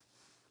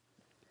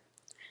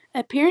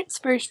Appearance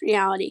first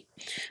reality.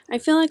 I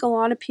feel like a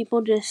lot of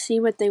people just see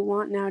what they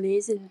want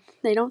nowadays and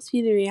they don't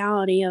see the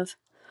reality of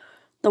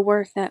the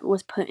work that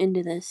was put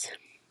into this.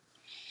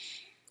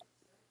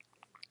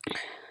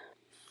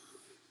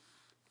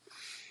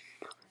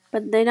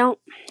 But they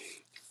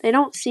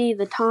don't see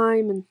the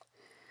time and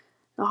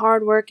the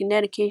hard work and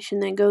dedication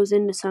that goes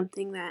into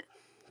something that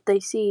they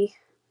see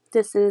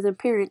just as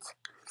appearance.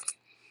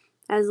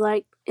 As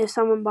like if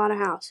someone bought a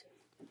house.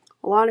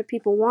 A lot of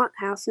people want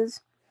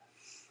houses.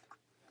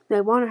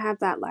 They want to have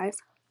that life.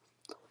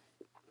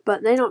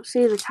 But they don't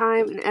see the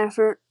time and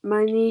effort,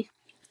 money,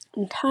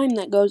 and time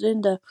that goes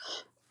into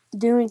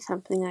doing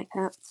something like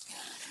that.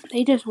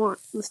 They just want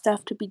the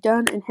stuff to be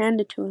done and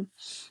handed to them.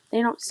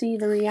 They don't see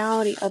the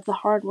reality of the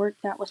hard work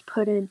that was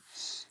put in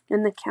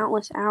and the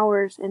countless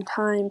hours and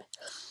time.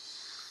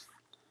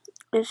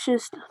 It's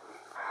just,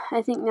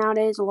 I think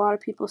nowadays a lot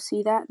of people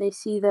see that. They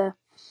see the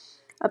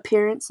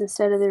appearance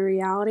instead of the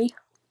reality.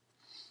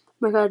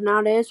 Because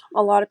nowadays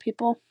a lot of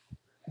people,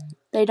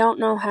 they don't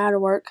know how to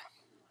work.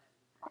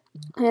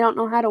 They don't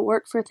know how to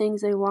work for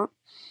things they want.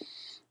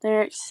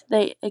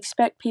 They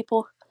expect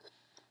people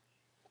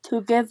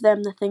to give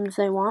them the things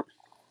they want,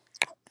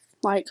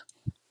 like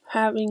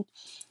having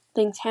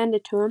things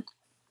handed to them,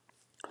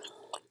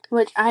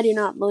 which I do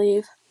not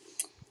believe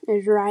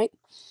is right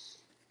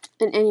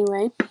in any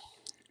way,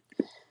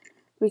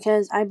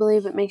 because I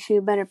believe it makes you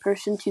a better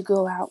person to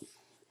go out,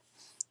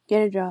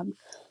 get a job,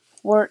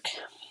 work,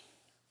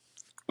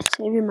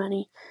 save your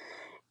money,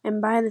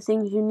 and buy the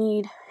things you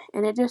need,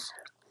 and it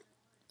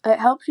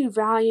helps you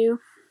value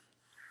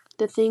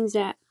the things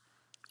that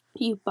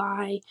you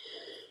buy.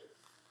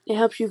 It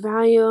helps you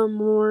value them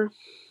more.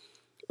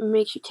 It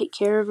makes you take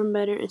care of them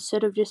better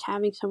instead of just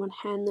having someone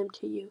hand them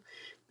to you.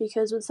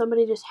 Because when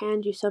somebody just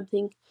hands you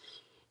something,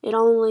 it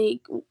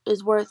only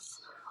is worth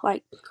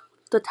like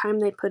the time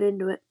they put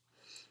into it.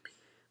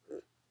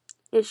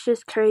 It's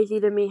just crazy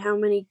to me how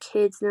many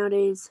kids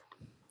nowadays,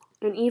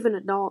 and even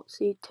adults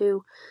see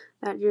too,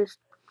 that just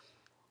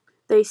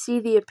they see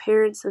the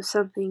appearance of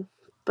something,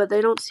 but they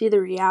don't see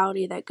the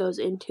reality that goes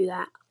into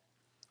that.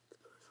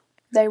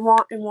 They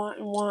want and want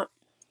and want,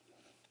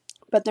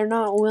 but they're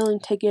not willing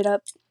to get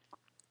up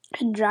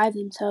and drive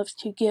themselves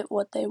to get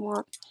what they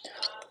want.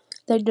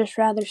 They'd just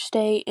rather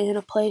stay in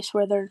a place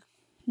where they're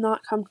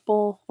not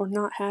comfortable or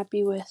not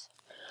happy with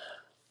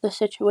the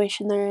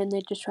situation they're in.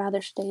 They'd just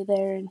rather stay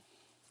there and,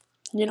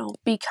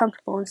 be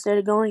comfortable instead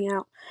of going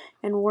out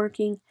and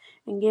working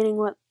and getting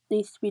what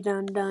needs to be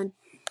done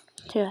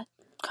to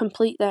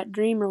complete that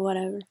dream or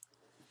whatever.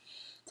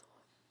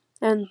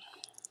 And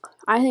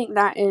I think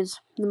that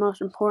is the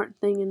most important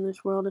thing in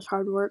this world is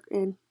hard work.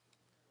 And,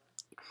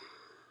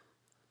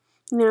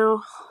 a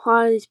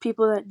lot of these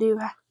people that do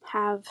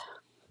have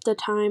the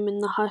time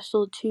and the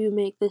hustle to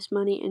make this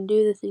money and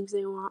do the things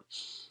they want,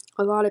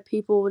 a lot of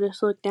people will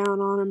just look down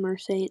on them or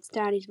say it's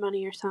daddy's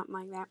money or something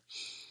like that.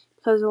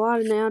 Because a lot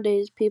of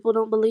nowadays people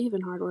don't believe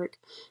in hard work.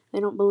 They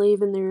don't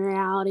believe in the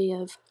reality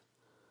of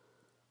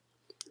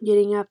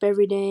getting up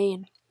every day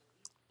and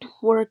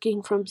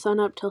working from sun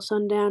up till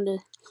sundown to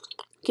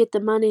get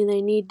the money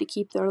they need to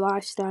keep their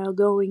lifestyle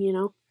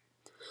going.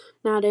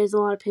 Nowadays a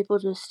lot of people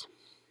just,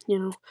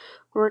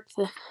 work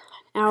the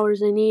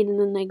hours they need and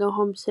then they go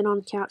home, sit on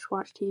the couch,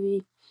 watch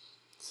TV.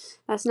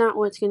 That's not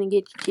what's going to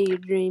get you to your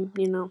dream.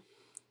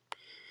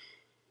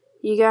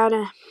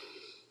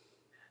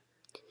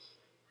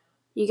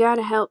 You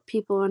gotta help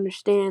people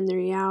understand the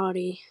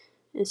reality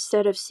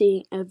instead of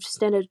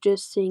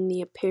just seeing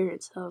the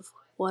appearance of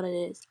what it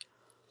is.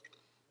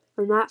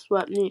 And that's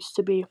what needs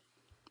to be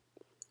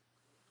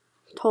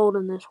told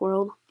in this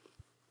world,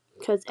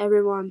 because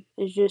everyone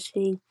is just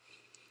seeing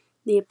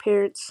the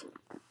appearance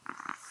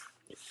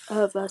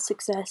of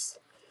success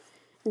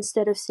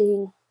instead of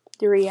seeing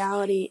the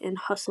reality and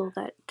hustle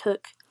that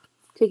took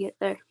to get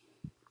there.